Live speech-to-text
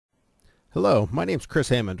Hello, my name is Chris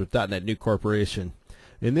Hammond with .NET New Corporation.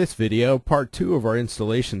 In this video, part 2 of our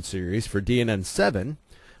installation series for DNN 7, I'm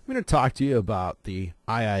going to talk to you about the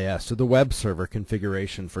IIS, or the web server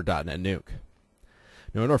configuration for .NET Nuke.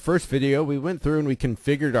 Now in our first video, we went through and we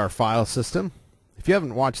configured our file system. If you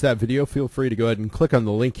haven't watched that video, feel free to go ahead and click on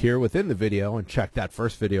the link here within the video and check that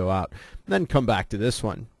first video out, and then come back to this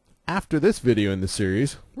one. After this video in the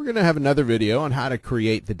series, we're going to have another video on how to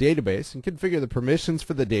create the database and configure the permissions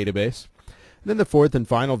for the database. And then the fourth and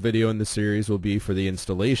final video in the series will be for the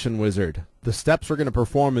installation wizard. The steps we're going to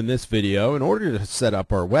perform in this video in order to set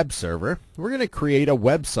up our web server, we're going to create a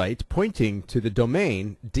website pointing to the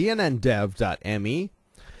domain dnndev.me.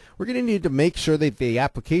 We're going to need to make sure that the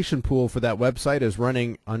application pool for that website is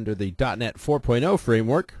running under the .NET 4.0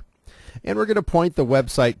 framework. And we're going to point the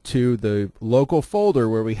website to the local folder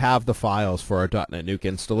where we have the files for our .NET Nuke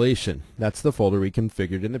installation. That's the folder we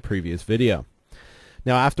configured in the previous video.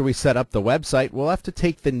 Now after we set up the website, we'll have to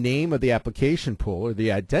take the name of the application pool, or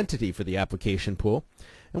the identity for the application pool,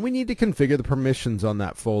 and we need to configure the permissions on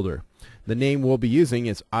that folder. The name we'll be using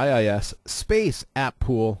is IIS space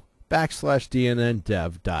apppool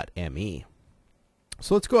 /dnndev.me.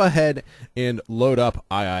 So let's go ahead and load up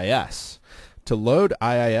IIS. To load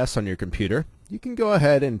IIS on your computer, you can go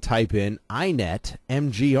ahead and type in inet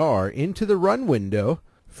mgr into the run window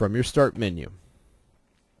from your start menu.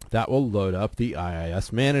 That will load up the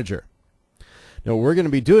IIS manager. Now what we're going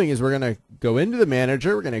to be doing is we're going to go into the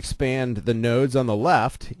manager, we're going to expand the nodes on the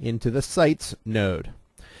left into the sites node.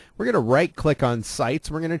 We're going to right click on sites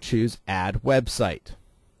and we're going to choose add website.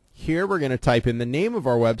 Here we're going to type in the name of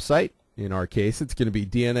our website. In our case it's going to be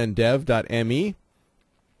dnndev.me.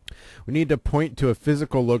 We need to point to a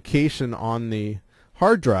physical location on the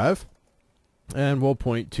hard drive, and we'll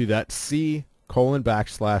point to that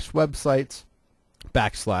C:\websites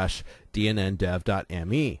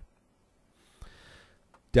 /dnndev.me.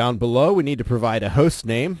 Down below we need to provide a host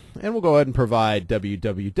name, and we'll go ahead and provide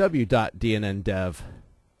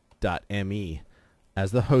www.dnndev.me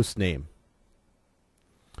as the host name.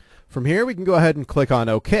 From here we can go ahead and click on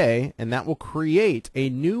OK, and that will create a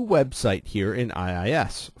new website here in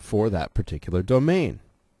IIS for that particular domain.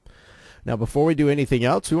 Now before we do anything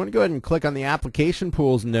else, we want to go ahead and click on the application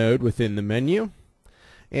pools node within the menu,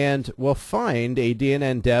 and we'll find a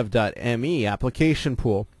dnndev.me application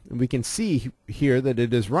pool. And we can see here that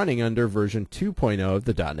it is running under version 2.0 of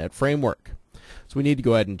the .NET framework. So we need to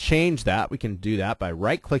go ahead and change that. We can do that by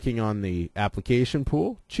right-clicking on the application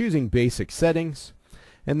pool, choosing Basic Settings,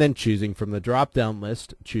 and then choosing from the drop-down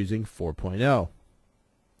list, choosing 4.0.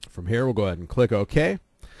 From here we'll go ahead and click OK,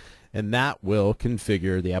 and that will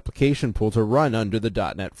configure the application pool to run under the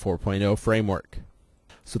 .NET 4.0 framework.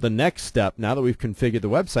 So the next step, now that we've configured the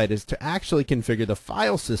website, is to actually configure the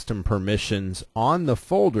file system permissions on the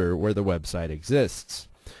folder where the website exists.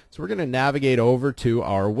 So we're going to navigate over to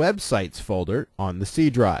our websites folder on the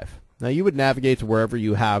C drive. Now you would navigate to wherever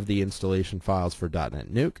you have the installation files for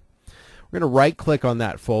 .NET Nuke. We're going to right click on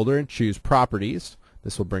that folder and choose Properties.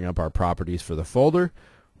 This will bring up our properties for the folder.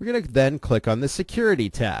 We're going to then click on the Security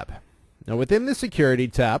tab. Now within the Security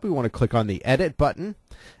tab we want to click on the Edit button,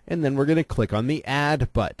 and then we're going to click on the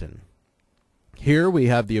Add button. Here we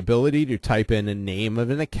have the ability to type in a name of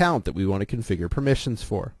an account that we want to configure permissions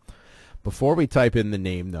for. Before we type in the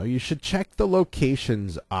name though, you should check the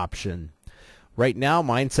Locations option. Right now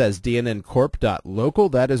mine says dnncorp.local.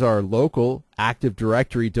 That is our local Active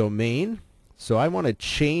Directory domain. So I want to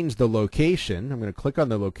change the location. I'm going to click on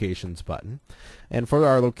the Locations button. And for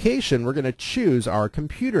our location, we're going to choose our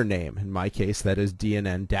computer name. In my case, that is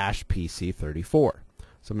DNN-PC34.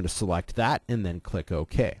 So I'm going to select that and then click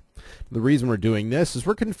OK. The reason we're doing this is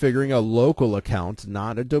we're configuring a local account,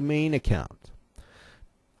 not a domain account.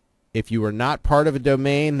 If you were not part of a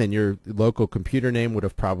domain, then your local computer name would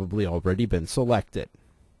have probably already been selected.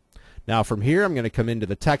 Now from here, I'm going to come into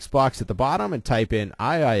the text box at the bottom and type in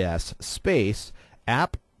IIS space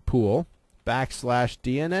apppool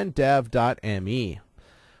 /dnndev.me. I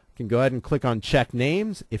can go ahead and click on Check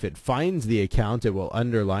Names. If it finds the account, it will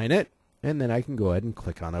underline it, and then I can go ahead and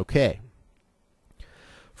click on OK.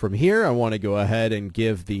 From here, I want to go ahead and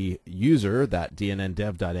give the user, that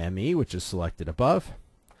dnndev.me, which is selected above,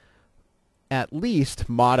 at least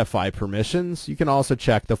modify permissions. You can also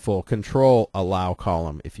check the full control allow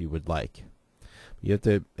column if you would like. You have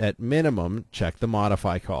to, at minimum, check the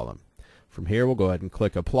modify column. From here we'll go ahead and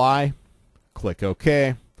click apply, click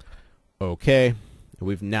OK, OK.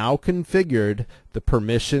 We've now configured the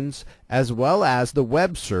permissions as well as the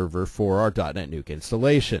web server for our .NET Nuke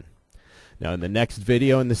installation. Now in the next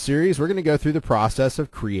video in the series we're going to go through the process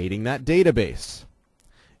of creating that database.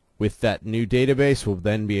 With that new database, we'll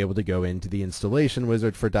then be able to go into the installation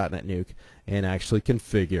wizard for .NET Nuke and actually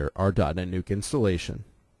configure our .NET Nuke installation.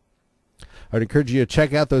 I would encourage you to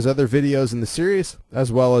check out those other videos in the series,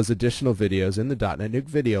 as well as additional videos in the .NET Nuke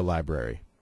video library.